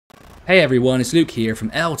Hey everyone, it's Luke here from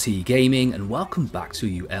LT Gaming and welcome back to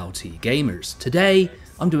you LT Gamers. Today,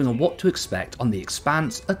 I'm doing a what to expect on the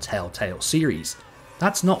Expanse, a Telltale series.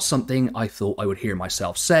 That's not something I thought I would hear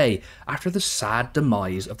myself say after the sad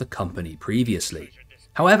demise of the company previously.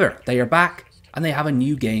 However, they are back and they have a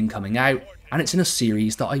new game coming out and it's in a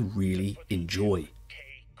series that I really enjoy.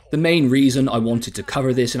 The main reason I wanted to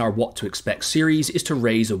cover this in our What to Expect series is to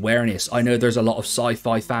raise awareness. I know there's a lot of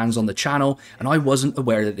sci-fi fans on the channel and I wasn't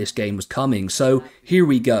aware that this game was coming, so here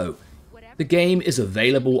we go. The game is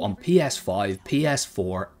available on PS5,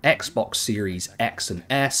 PS4, Xbox Series X and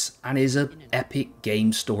S and is an Epic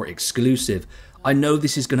Game Store exclusive. I know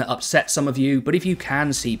this is going to upset some of you, but if you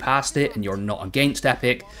can see past it and you're not against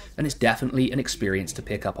Epic, then it's definitely an experience to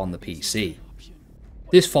pick up on the PC.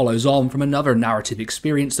 This follows on from another narrative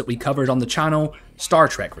experience that we covered on the channel, Star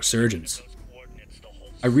Trek Resurgence.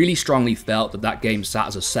 I really strongly felt that that game sat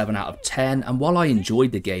as a 7 out of 10, and while I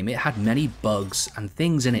enjoyed the game, it had many bugs and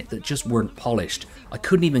things in it that just weren't polished. I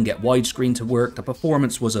couldn't even get widescreen to work, the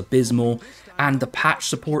performance was abysmal, and the patch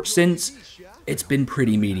support since, it's been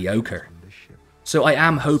pretty mediocre. So I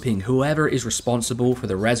am hoping whoever is responsible for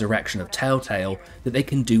the resurrection of Telltale, that they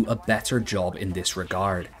can do a better job in this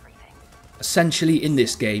regard. Essentially, in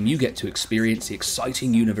this game, you get to experience the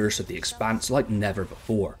exciting universe of the Expanse like never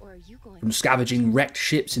before. From scavenging wrecked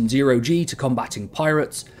ships in Zero G to combating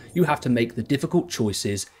pirates, you have to make the difficult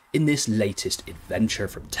choices in this latest adventure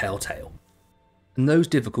from Telltale. And those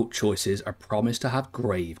difficult choices are promised to have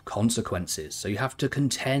grave consequences, so you have to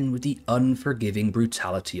contend with the unforgiving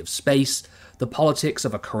brutality of space, the politics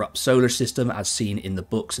of a corrupt solar system as seen in the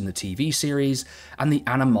books and the TV series, and the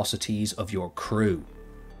animosities of your crew.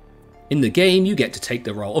 In the game, you get to take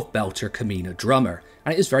the role of belter Camina Drummer,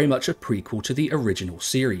 and it is very much a prequel to the original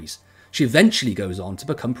series. She eventually goes on to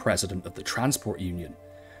become president of the Transport Union.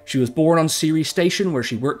 She was born on Zariis Station where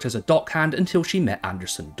she worked as a dockhand until she met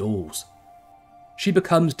Anderson Dawes. She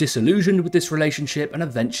becomes disillusioned with this relationship and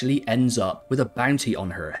eventually ends up with a bounty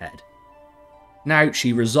on her head. Now,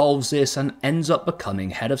 she resolves this and ends up becoming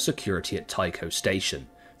head of security at Tycho Station.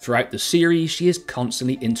 Throughout the series, she is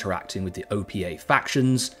constantly interacting with the OPA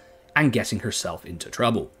factions and getting herself into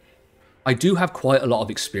trouble. I do have quite a lot of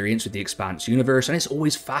experience with the Expanse universe and it's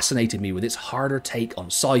always fascinated me with its harder take on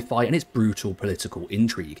sci-fi and its brutal political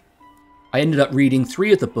intrigue. I ended up reading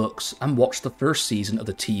 3 of the books and watched the first season of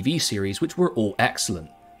the TV series, which were all excellent.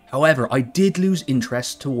 However, I did lose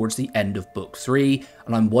interest towards the end of book 3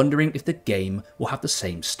 and I'm wondering if the game will have the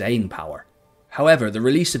same staying power. However, the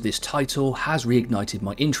release of this title has reignited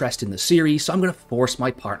my interest in the series, so I'm going to force my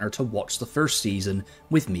partner to watch the first season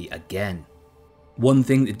with me again. One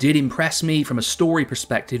thing that did impress me from a story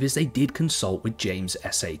perspective is they did consult with James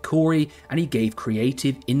S.A. Corey and he gave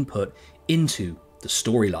creative input into the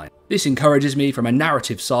storyline. This encourages me from a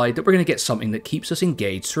narrative side that we're going to get something that keeps us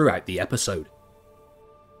engaged throughout the episode.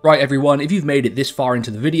 Right everyone, if you've made it this far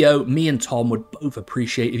into the video, me and Tom would both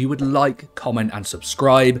appreciate if you would like, comment and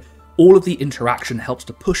subscribe. All of the interaction helps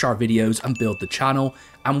to push our videos and build the channel,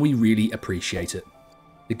 and we really appreciate it.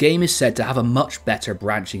 The game is said to have a much better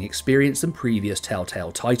branching experience than previous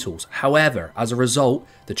Telltale titles. However, as a result,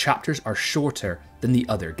 the chapters are shorter than the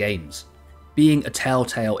other games. Being a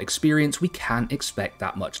Telltale experience, we can't expect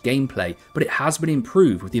that much gameplay, but it has been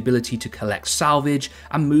improved with the ability to collect salvage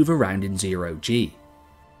and move around in Zero G.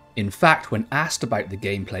 In fact, when asked about the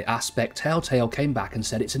gameplay aspect, Telltale came back and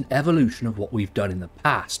said it's an evolution of what we've done in the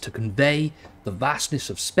past to convey the vastness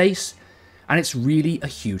of space, and it's really a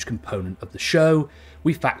huge component of the show.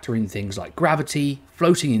 We factor in things like gravity,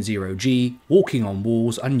 floating in Zero G, walking on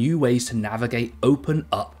walls, and new ways to navigate open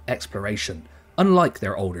up exploration, unlike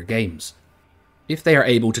their older games. If they are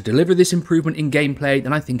able to deliver this improvement in gameplay,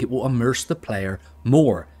 then I think it will immerse the player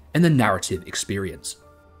more in the narrative experience.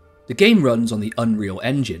 The game runs on the Unreal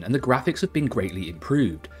Engine and the graphics have been greatly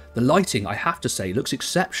improved. The lighting, I have to say, looks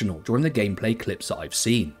exceptional during the gameplay clips that I've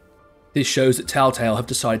seen. This shows that Telltale have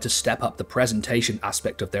decided to step up the presentation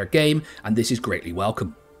aspect of their game, and this is greatly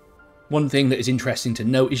welcome. One thing that is interesting to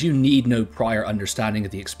note is you need no prior understanding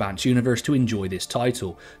of the Expanse universe to enjoy this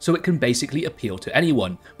title, so it can basically appeal to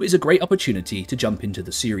anyone, but is a great opportunity to jump into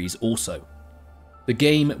the series also. The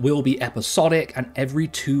game will be episodic and every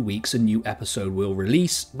 2 weeks a new episode will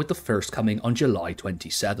release, with the first coming on July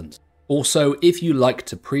 27th. Also, if you like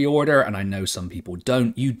to pre-order, and I know some people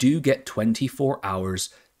don't, you do get 24 hours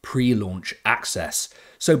pre-launch access.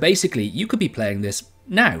 So basically, you could be playing this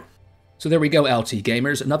now. So there we go LT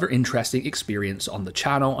Gamers, another interesting experience on the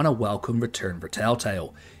channel and a welcome return for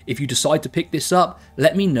Telltale. If you decide to pick this up,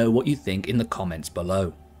 let me know what you think in the comments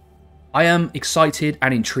below. I am excited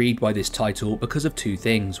and intrigued by this title because of two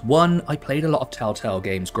things. One, I played a lot of Telltale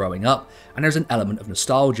games growing up, and there's an element of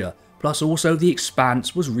nostalgia. Plus also, The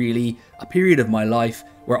Expanse was really a period of my life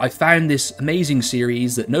where I found this amazing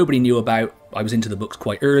series that nobody knew about. I was into the books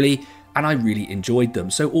quite early, and I really enjoyed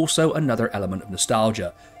them. So also another element of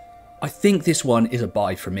nostalgia. I think this one is a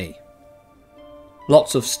buy for me.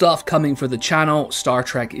 Lots of stuff coming for the channel. Star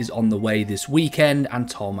Trek is on the way this weekend, and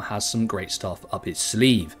Tom has some great stuff up his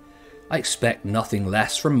sleeve. I expect nothing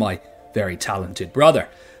less from my very talented brother.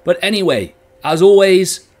 But anyway, as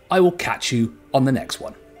always, I will catch you on the next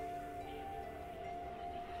one.